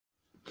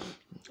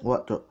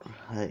What do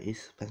I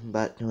spend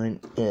back doing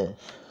this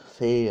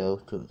video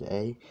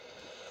today?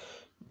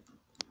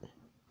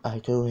 I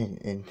do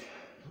it in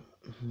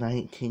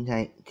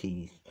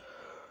 1990s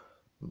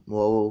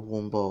Royal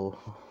Rumble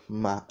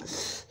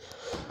match.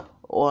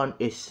 One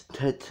is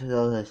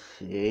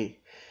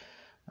technology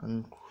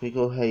and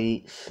figure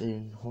eights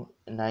in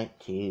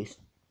 90s.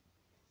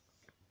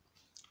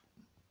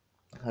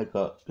 I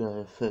got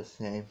the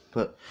first name,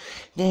 but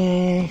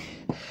yeah.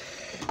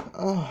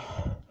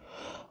 Oh.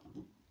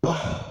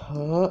 Oh.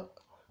 Oh.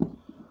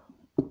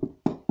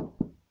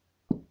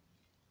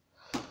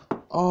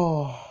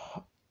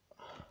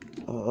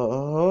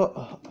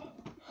 Oh.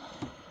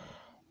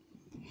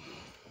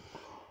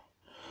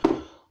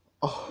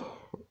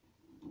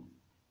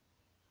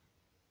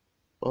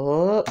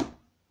 Oh.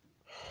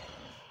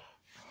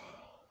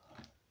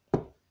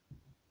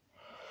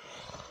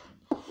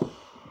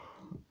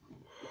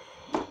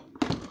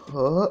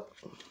 Oh.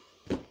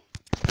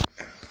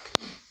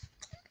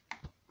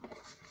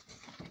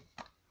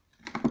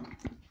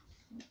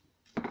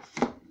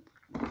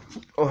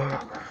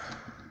 Oh.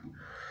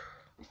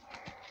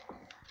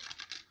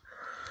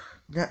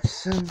 Next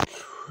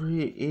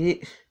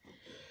century,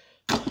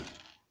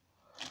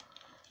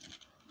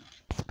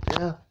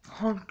 the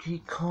Honky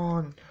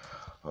Kong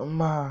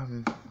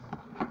Man.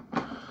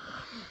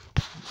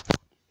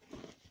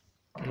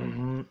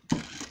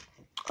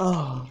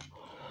 Oh.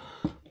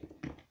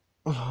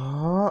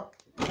 Oh.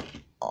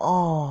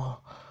 Oh.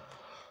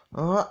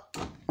 Oh.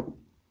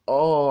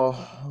 Oh.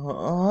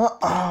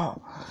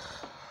 Oh.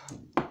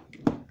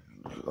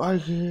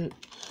 Like it.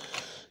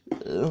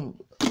 Oh.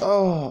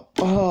 Oh.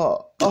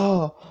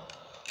 Oh.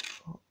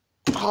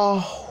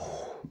 Oh.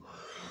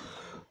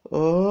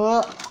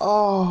 Oh.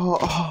 Oh.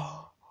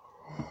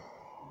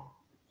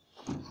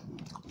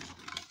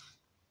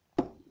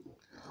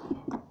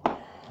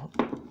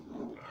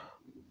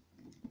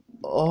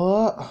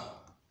 Oh.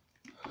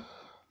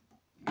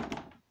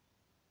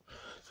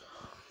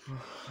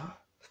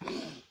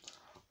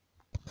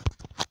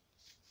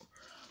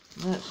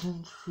 Let's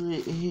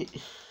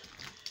create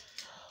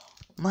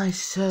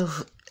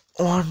myself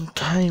one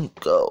time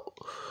ago.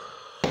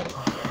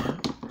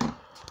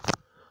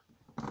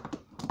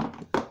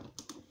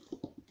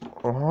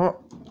 Oh.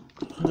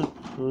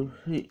 Oh.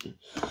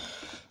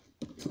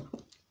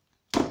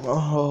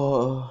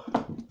 Oh.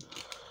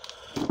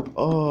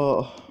 Oh.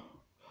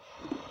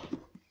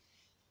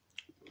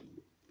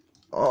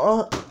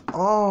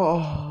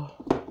 Oh.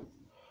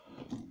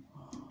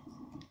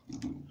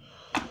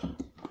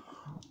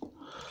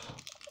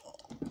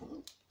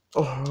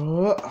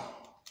 Oh.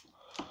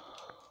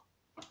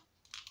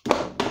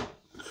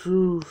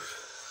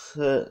 Truth.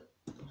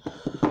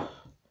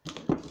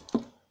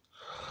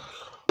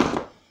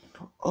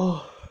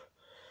 Oh.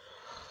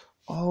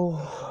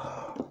 Oh.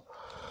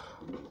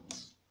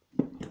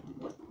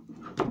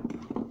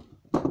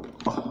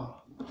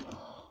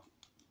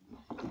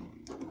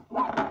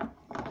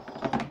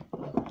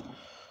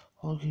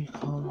 Honky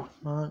Kong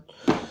Man.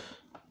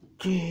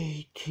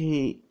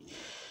 GTT.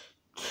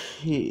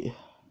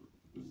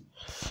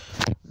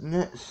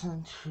 Next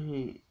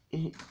century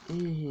it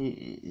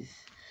is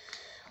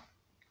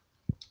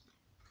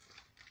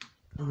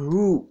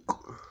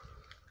Rook.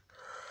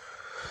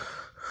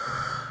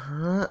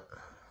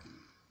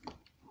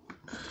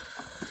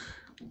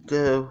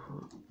 The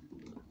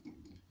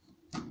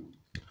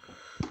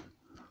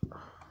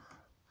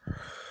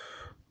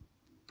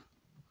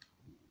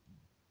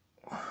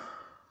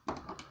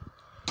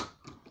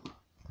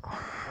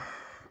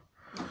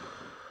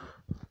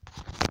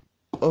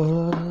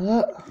oh.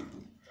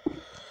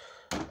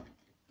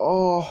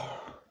 Oh.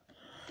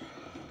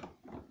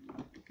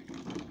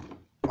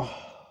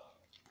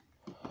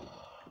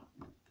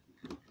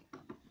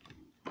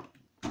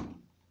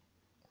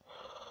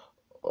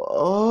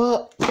 Oh.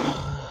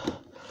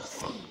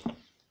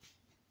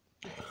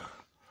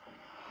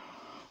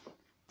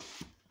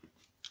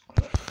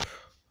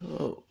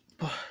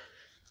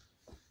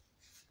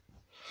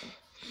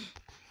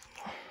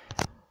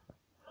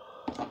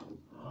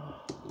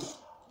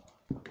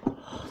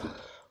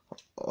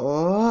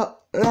 Oh.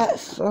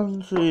 Let's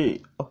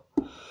see.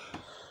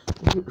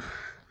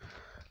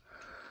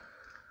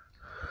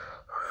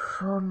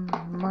 On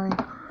my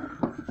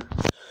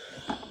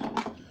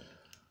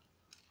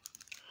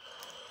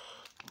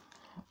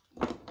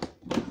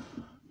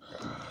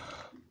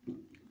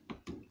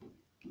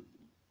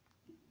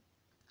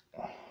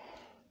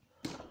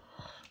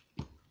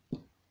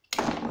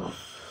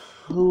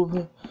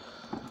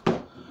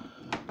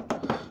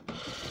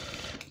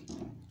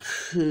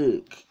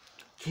super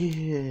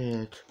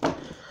kid.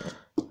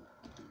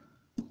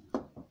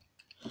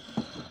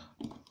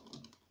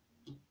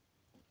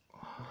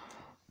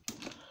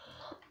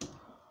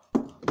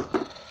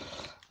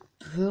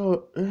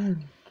 So then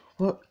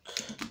what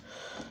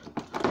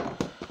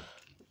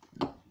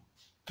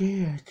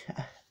did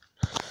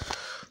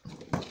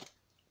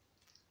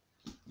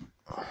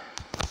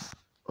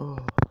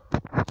oh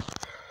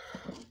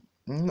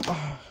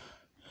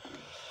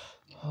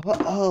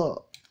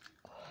oh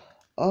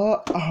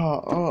oh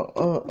oh oh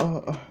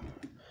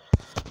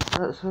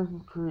That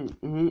century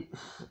is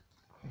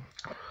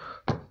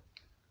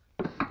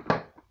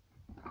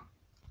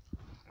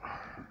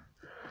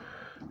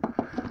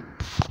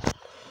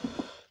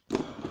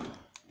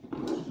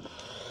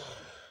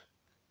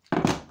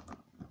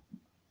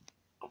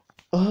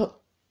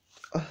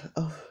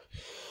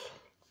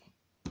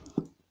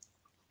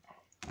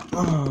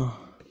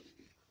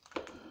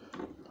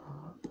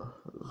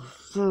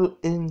so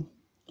in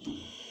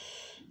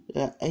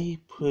the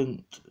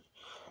apron.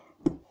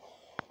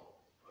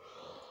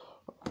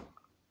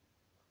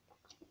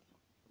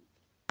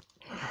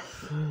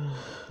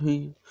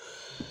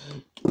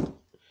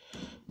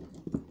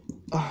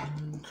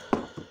 And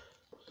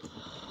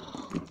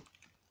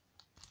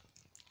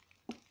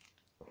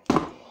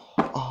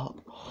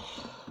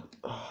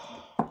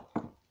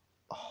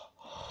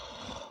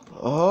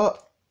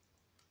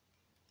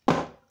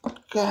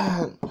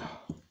God.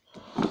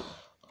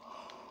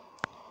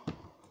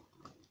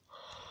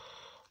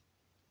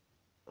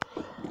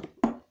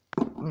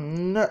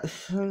 Next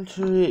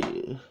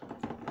century,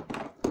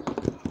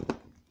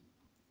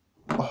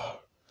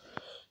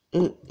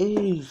 it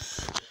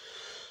is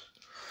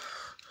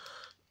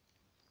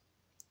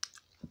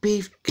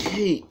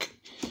beefcake.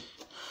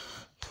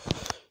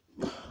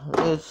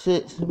 That's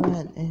it,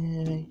 man.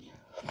 Anyway,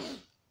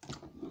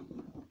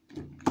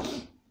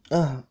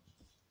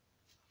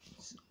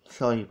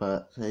 sorry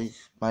about that.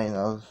 It's my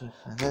nose.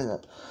 I said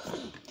that.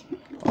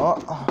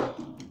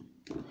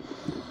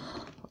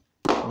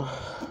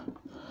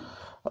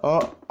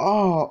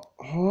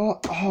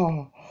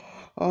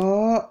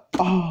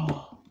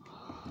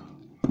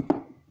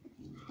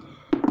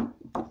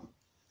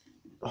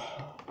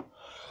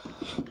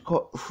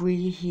 Got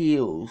 3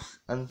 heels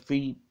and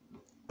 3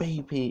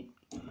 baby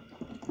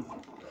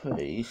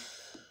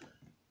face.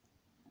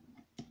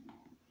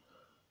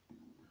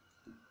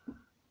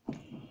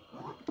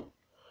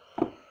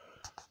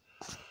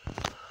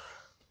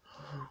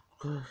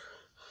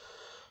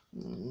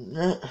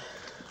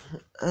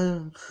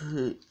 And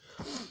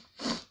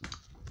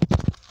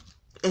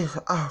it's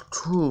our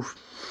truth.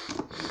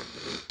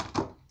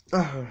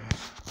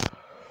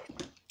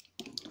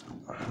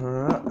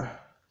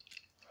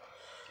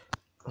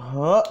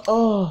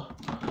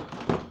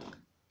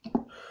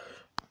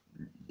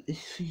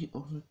 Is he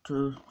on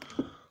the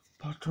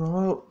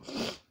bottom?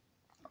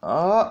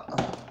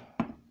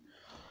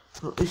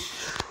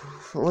 It's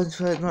one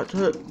side not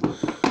to.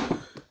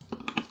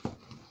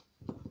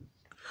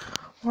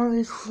 One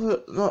is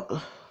foot not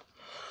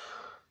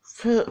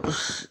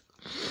fits.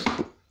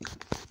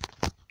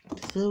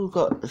 Still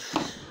got.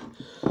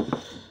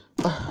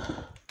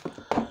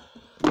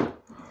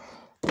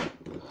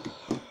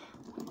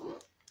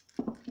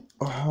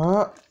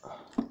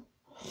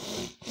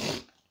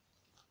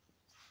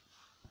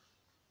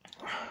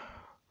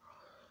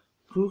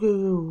 Look at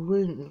the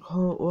wind,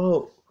 can't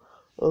walk.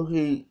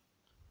 Okay,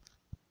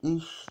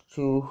 these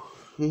 2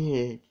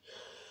 here.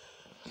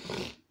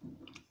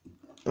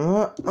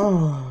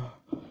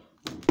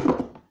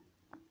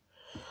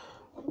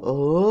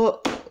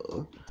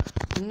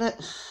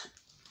 Next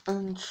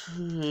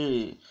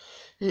entry.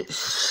 It's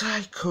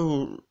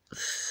Cycle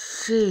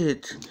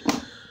Sid.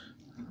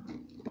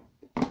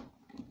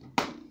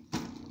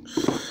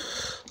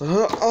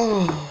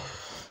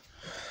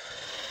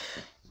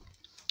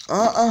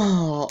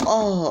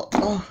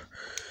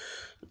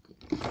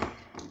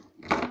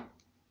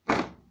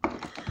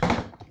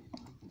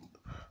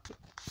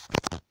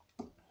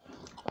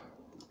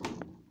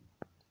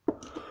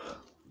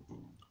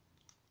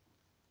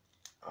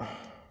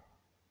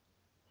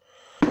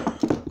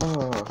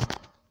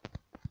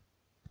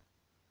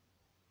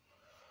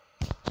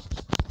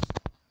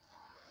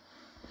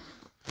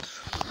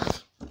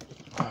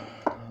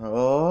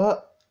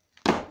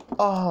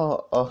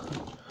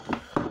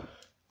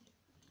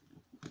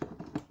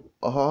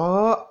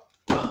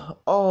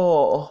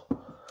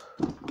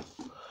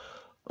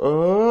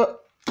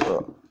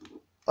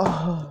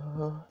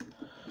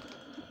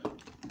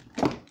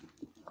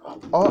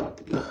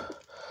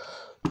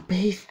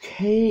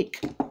 Beefcake.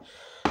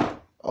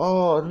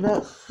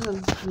 Next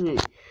century.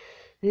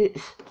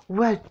 It's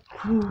Red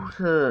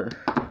Cruiser.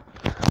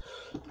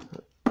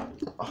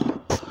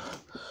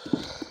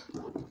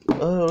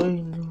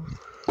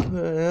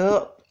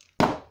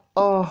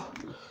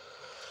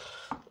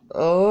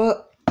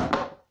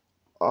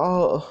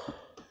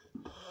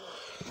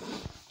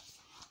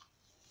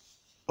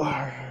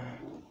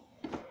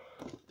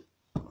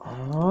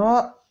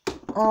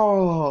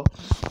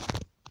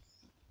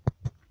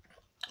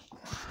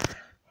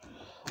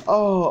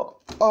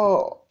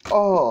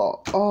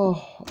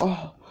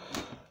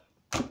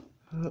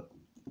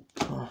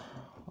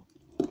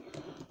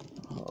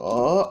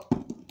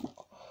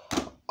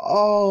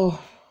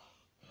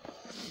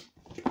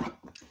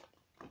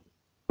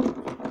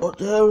 What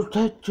the hell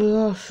did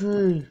I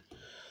say?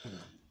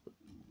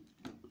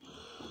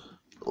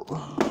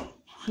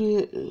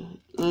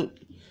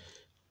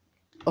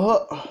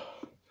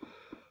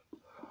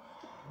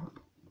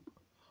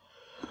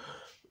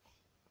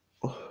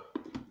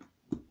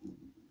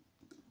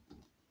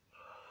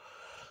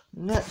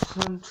 Next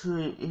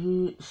entry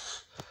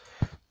is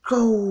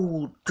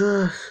gold.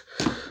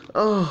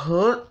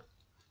 Oh,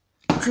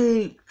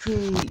 T.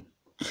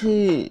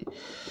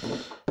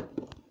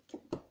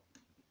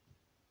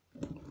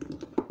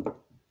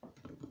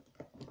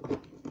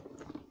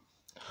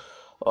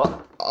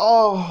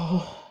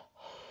 Oh,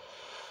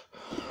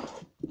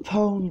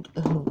 pound.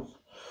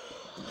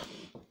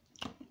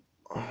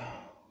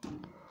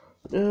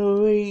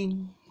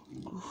 Ring.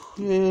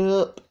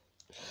 Yep.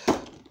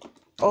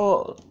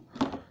 Oh.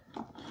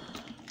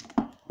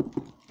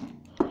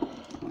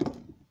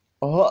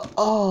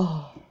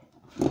 Oh.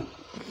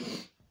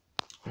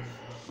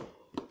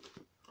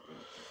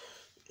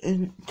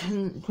 In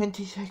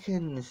 20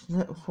 seconds,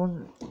 next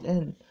one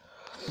in.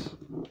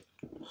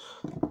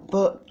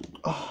 But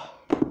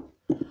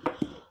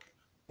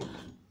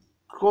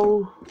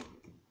go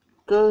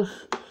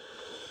just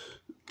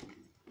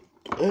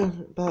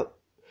in about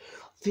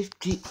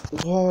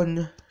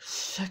 51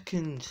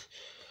 seconds.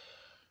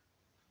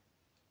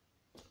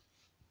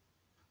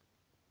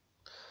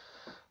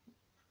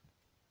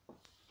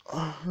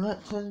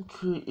 Next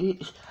entry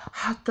is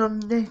Adam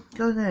Nick.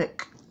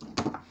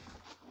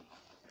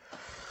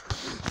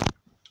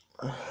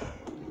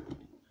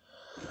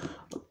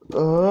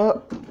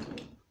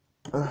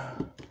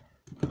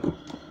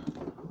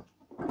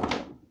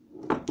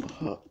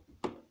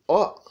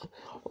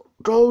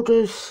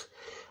 Golders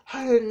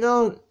hanging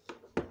on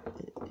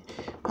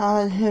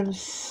and him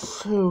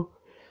so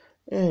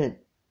in.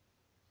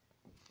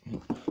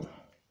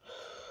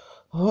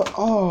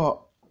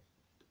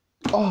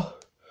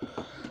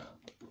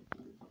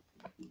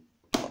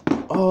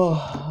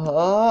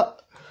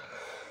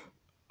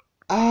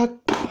 I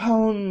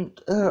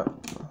pound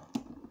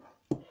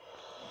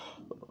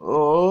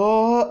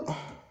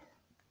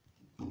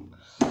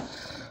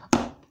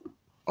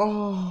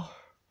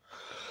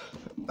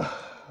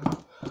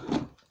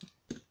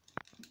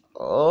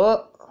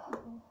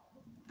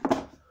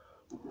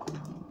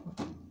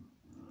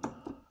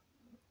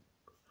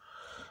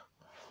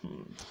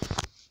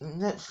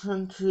next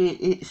entry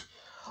is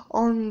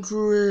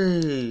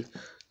Andre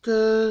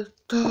the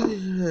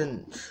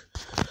Giant.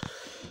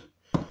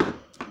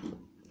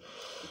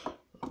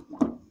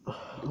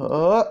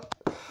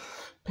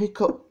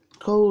 Pick up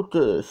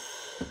Golders.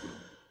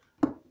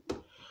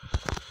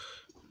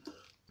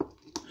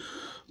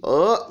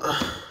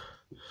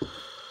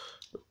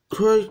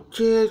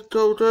 Cheers,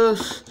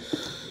 Golders.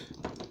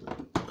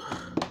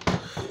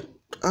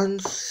 And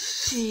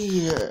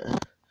see ya.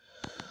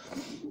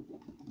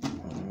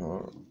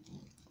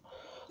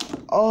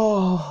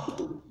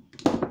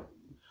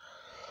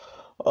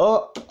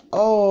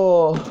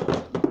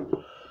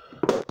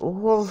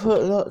 What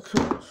that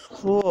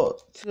sport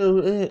to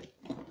it?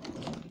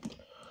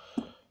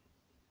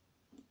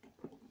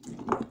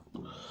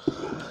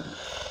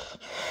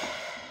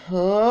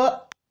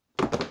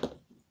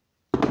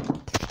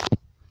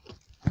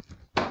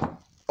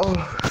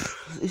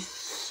 This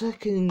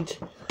second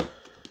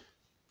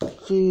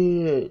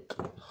dude.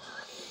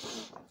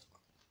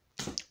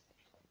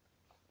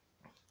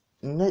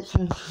 Next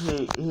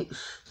entry is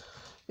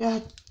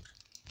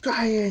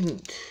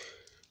Giant.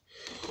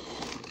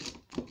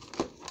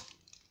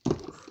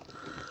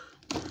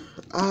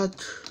 Add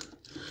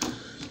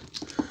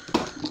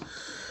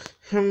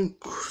him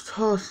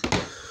toss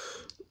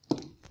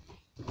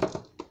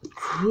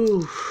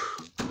proof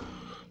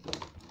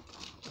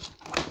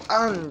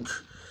and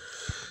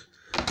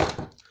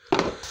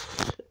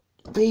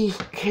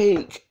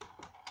beefcake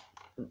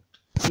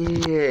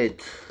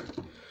did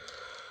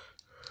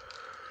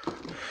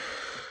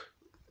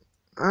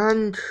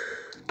and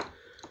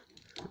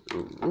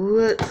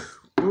let's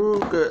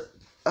work it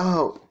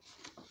out.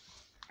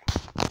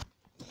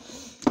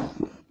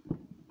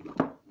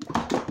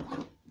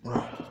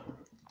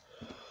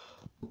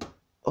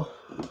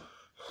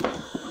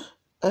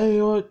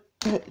 Anyone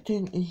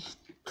getting is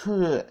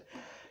to it.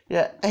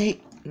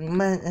 8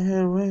 men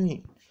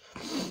away.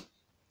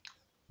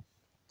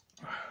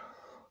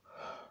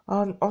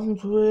 And on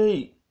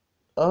 3.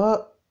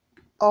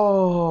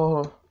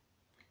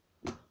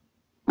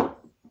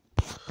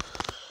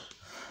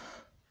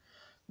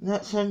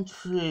 Next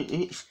entry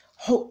is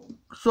Hulk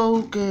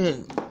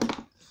Hogan.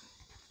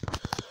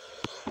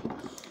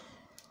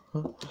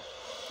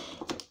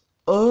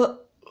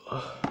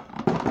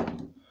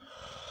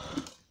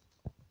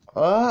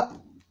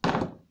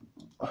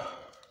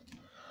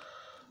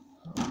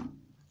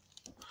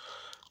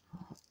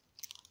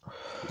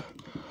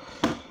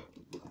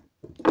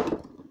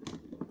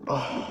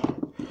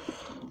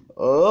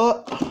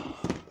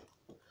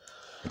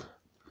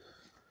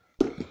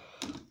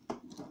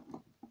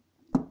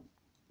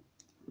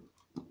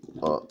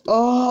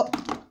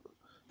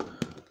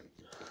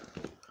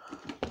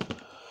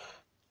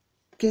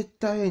 Get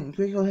down,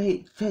 Gregor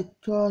hate Ted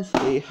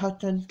Drosky,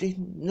 Hutton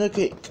didn't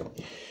nugget.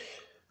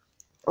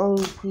 Oh,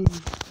 we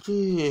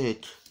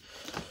did.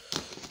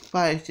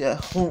 By the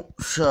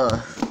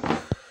Hunter.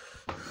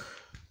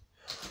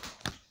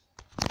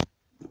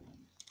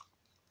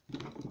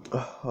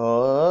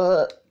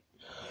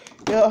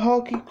 You're a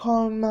hockey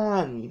con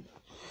man.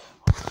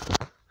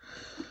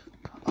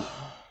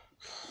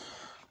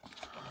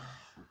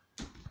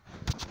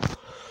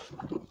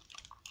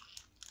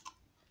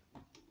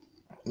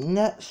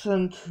 Next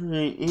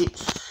entry,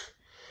 it's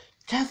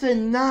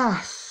Kevin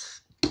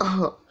Nash.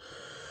 Oh.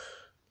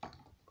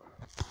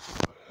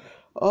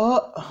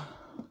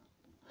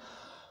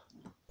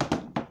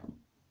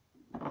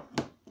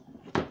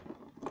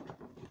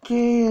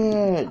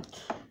 Good.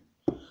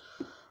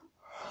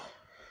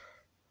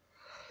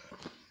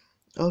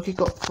 Okay,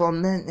 got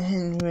from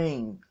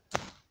Henry.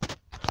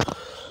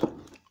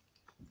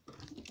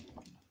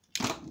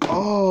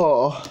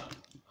 Oh.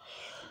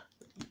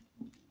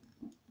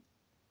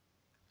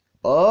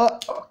 Oh.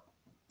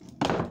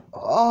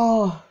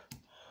 Oh.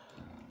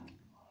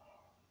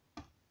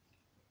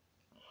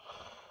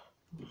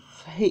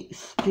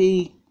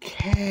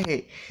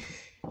 HBK.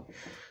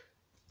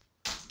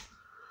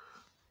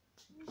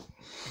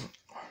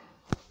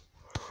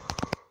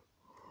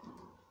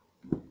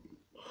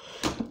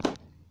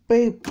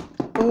 Big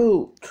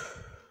boat.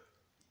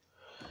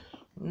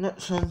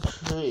 Next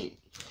entry.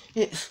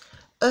 It's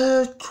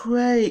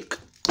earthquake.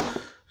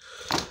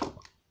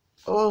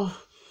 Oh.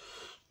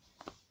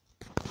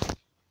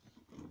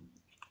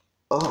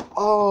 Oh.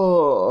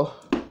 Oh.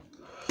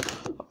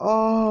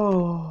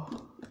 Oh.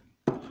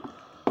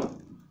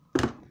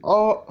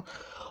 Oh.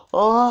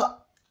 Oh.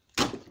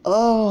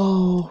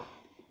 Oh.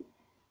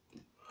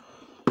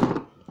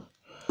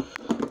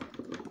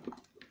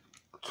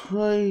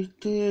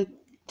 Traded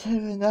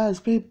 10 nice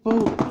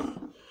people.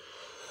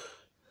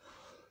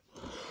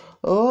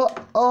 Oh.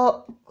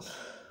 Oh.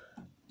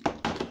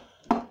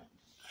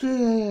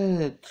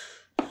 Shit.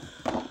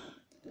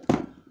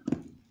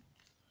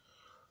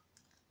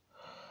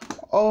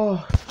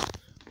 Oh.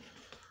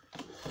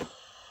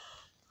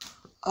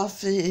 I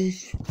think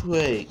it's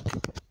quick.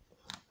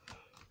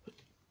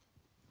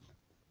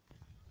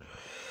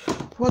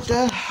 What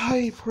the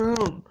hype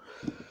from?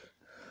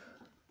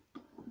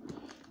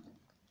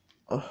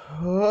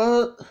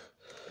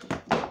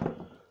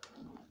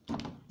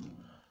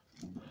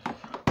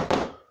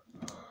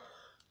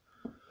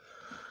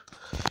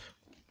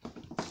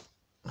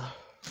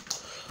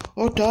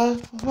 What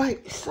the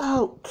lights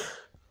out?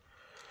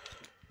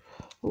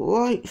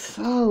 Lights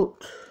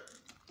out.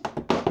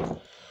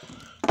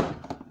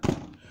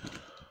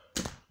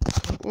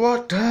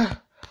 What the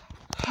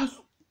has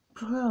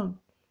from?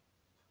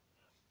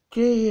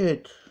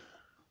 Dead.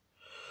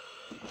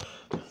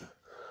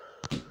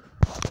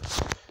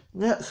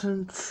 Next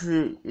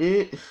entry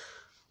is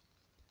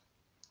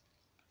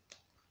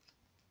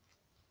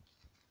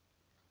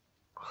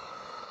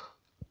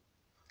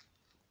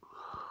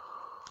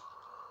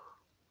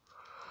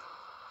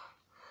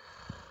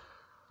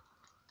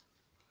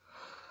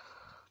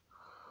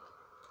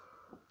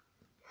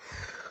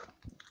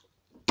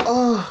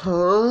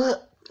oh.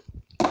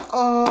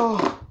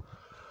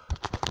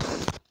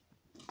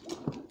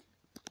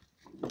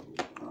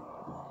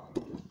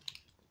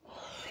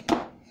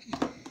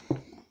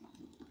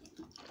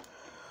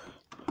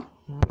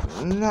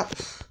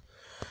 Next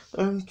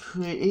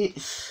entry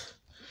is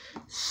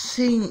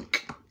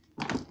sink,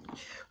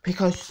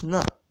 because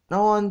no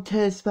one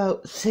cares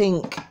about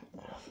sink.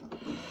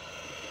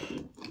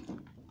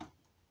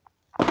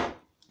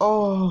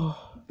 Oh.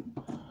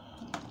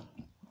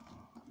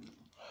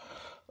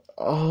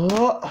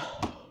 Oh.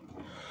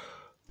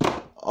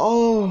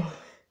 Oh.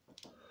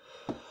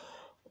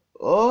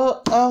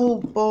 Oh,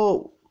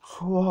 elbow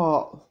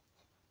drop.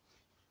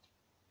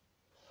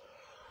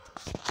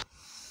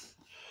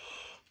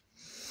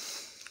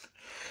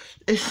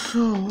 It's a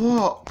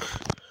rock.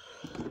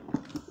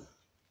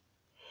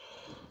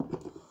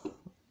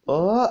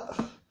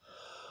 Oh.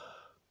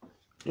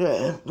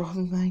 Yeah,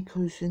 Ron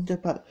Michaels in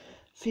about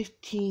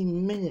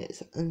 15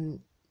 minutes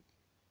and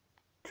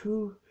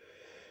 2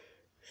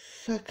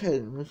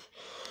 seconds.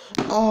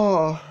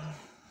 Oh.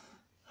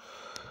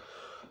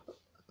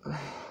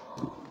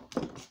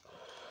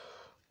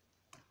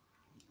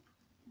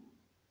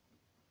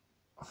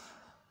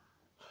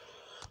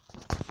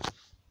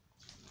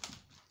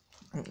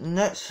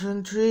 Next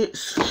entry,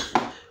 it's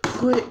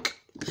quick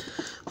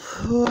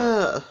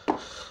prayer.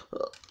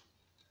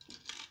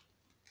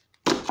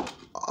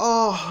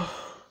 Oh.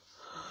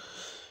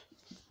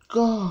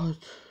 God.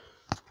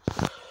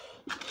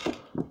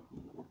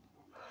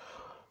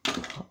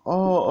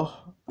 Oh.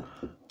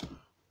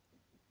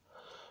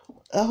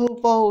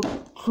 Elbow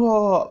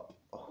drop.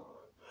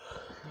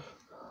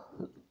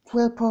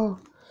 Triple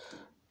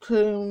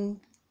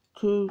team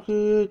to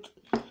good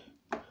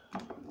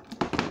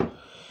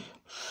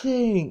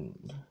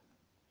thing.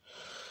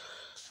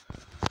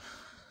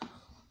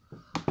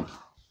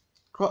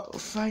 Got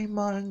 5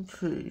 more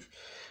entries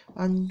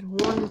and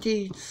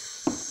 1D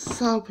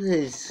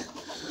subs.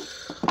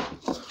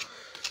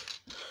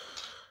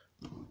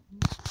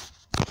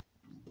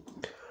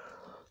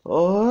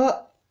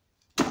 Oh.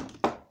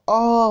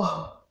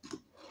 Oh.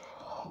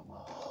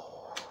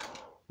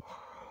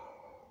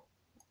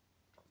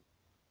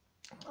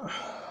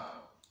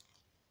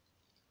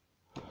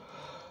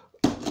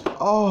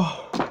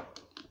 Oh.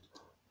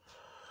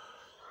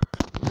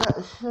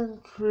 That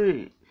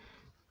century.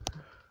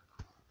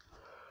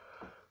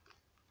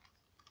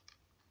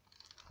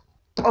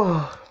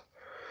 Oh.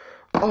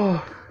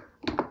 Oh.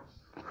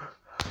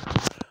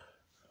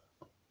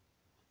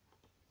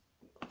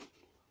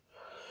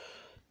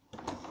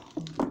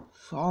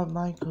 Saw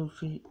Michael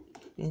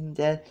in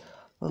there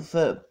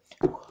for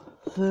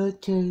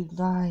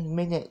 39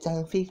 minutes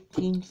and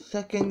 15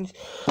 seconds.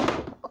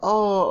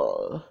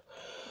 Oh.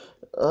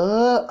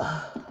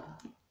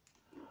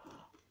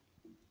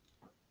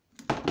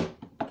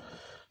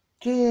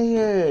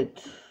 Good.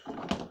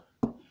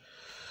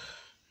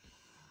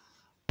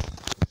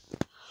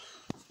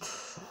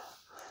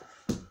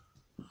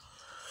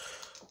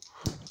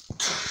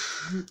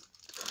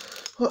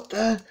 What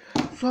the?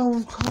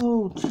 Stone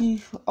Cold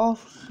Chief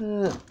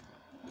Officer.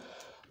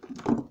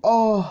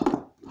 Oh.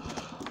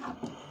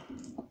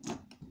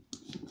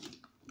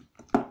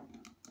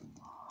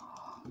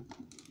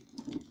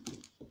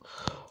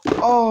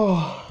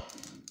 Oh.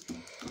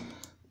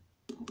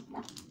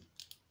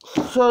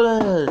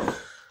 Solid.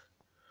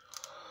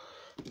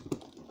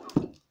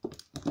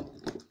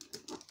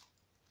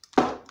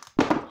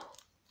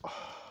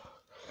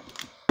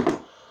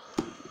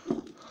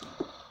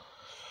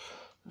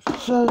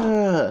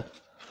 Solid.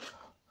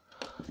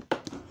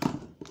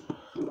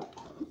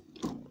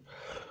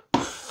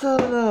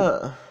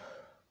 Solid.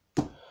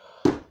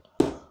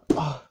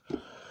 Oh.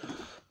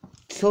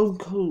 Stone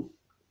Cold.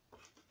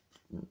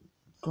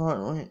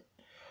 Can't wait.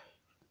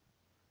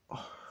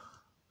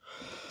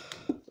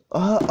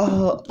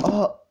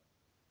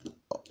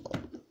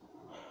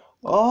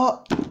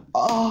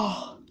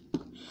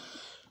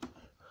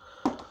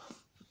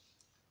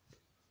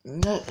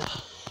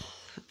 Next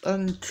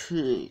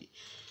entry.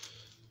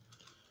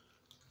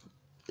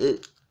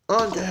 It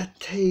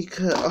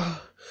Undertaker.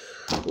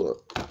 What?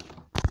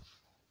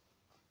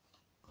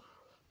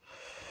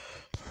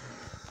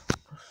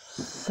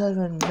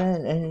 7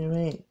 men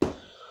anyway.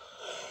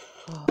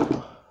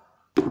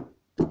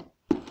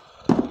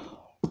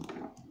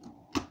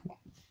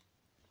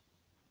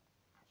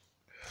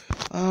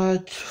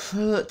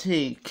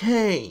 30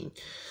 Kane.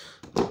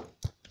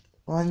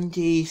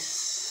 Randy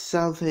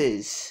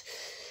Savage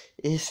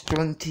is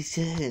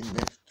 27.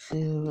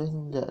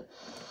 Cylinder.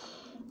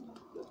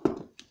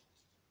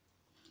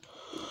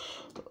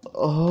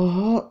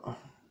 Oh.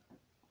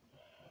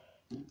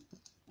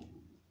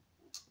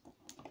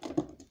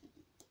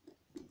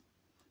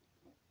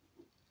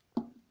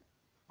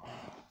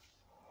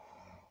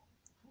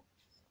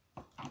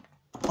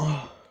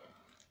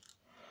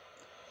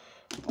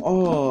 Oh.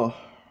 Oh.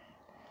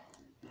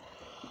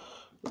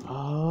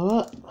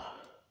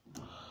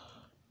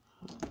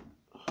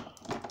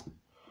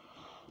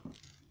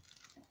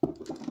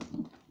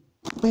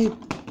 Big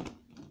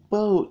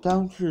boat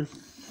down to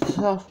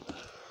south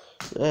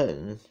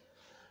end.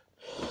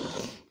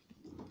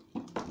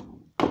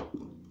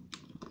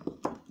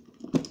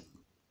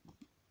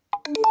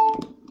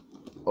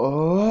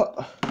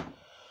 Oh.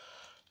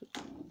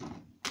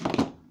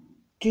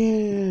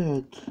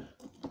 Good.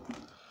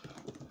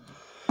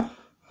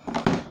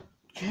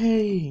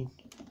 Kane.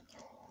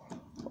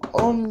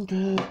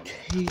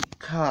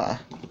 Undertaker.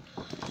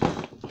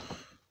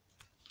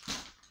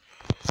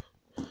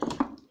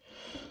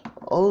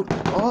 Oh,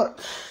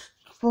 what?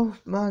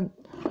 Both man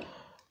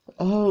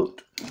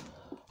out.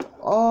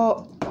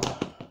 Oh,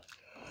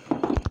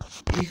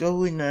 he's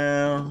going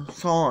now.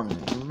 Son,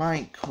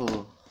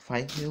 Michael.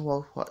 Thank you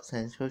all for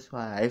watching.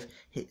 Subscribe.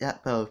 Hit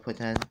that bell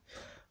button.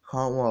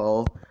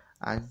 Comment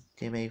and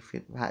give me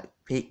feedback.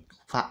 Big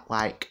fat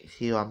like.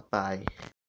 See you on bye.